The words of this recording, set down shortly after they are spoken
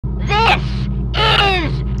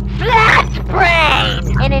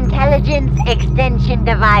Brain! An intelligence extension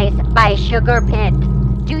device by Sugar Pit.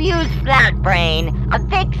 To use Flat Brain,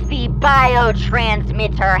 affix the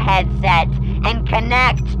biotransmitter headset and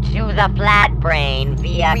connect to the Flat Brain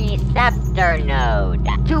via receptor node.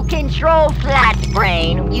 To control Flat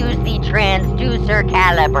Brain, use the transducer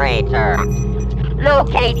calibrator.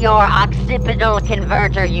 Locate your occipital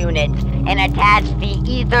converter unit and attach the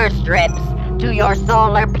ether strips to your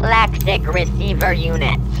solar plexus receiver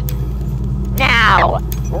unit. Now,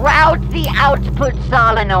 route the output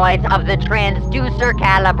solenoids of the transducer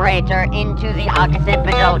calibrator into the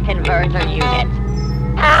occipital converter unit.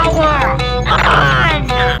 Power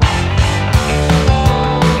on!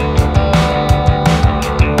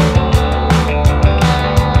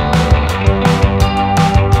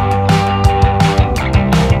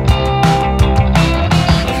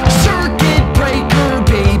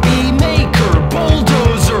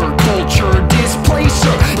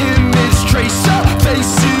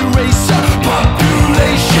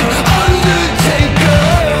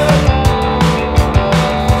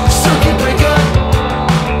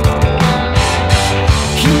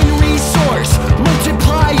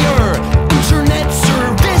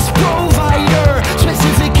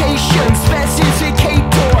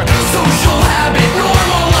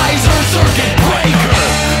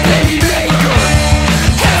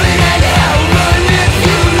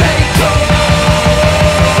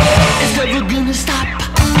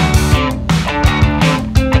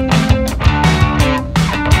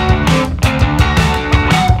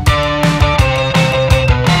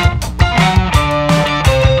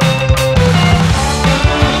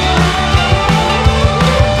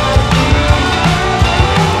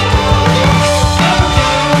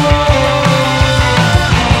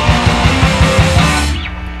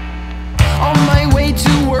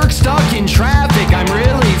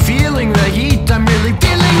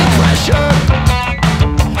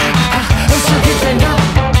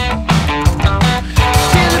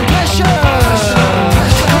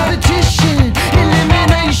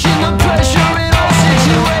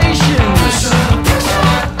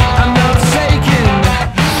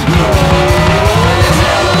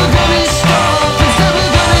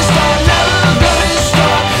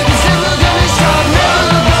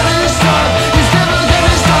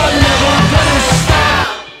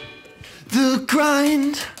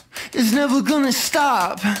 Is never gonna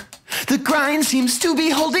stop. The grind seems to be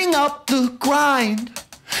holding up. The grind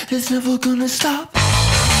is never gonna stop.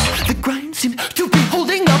 The grind seems to be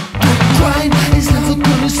holding up. The grind is never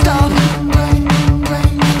gonna stop.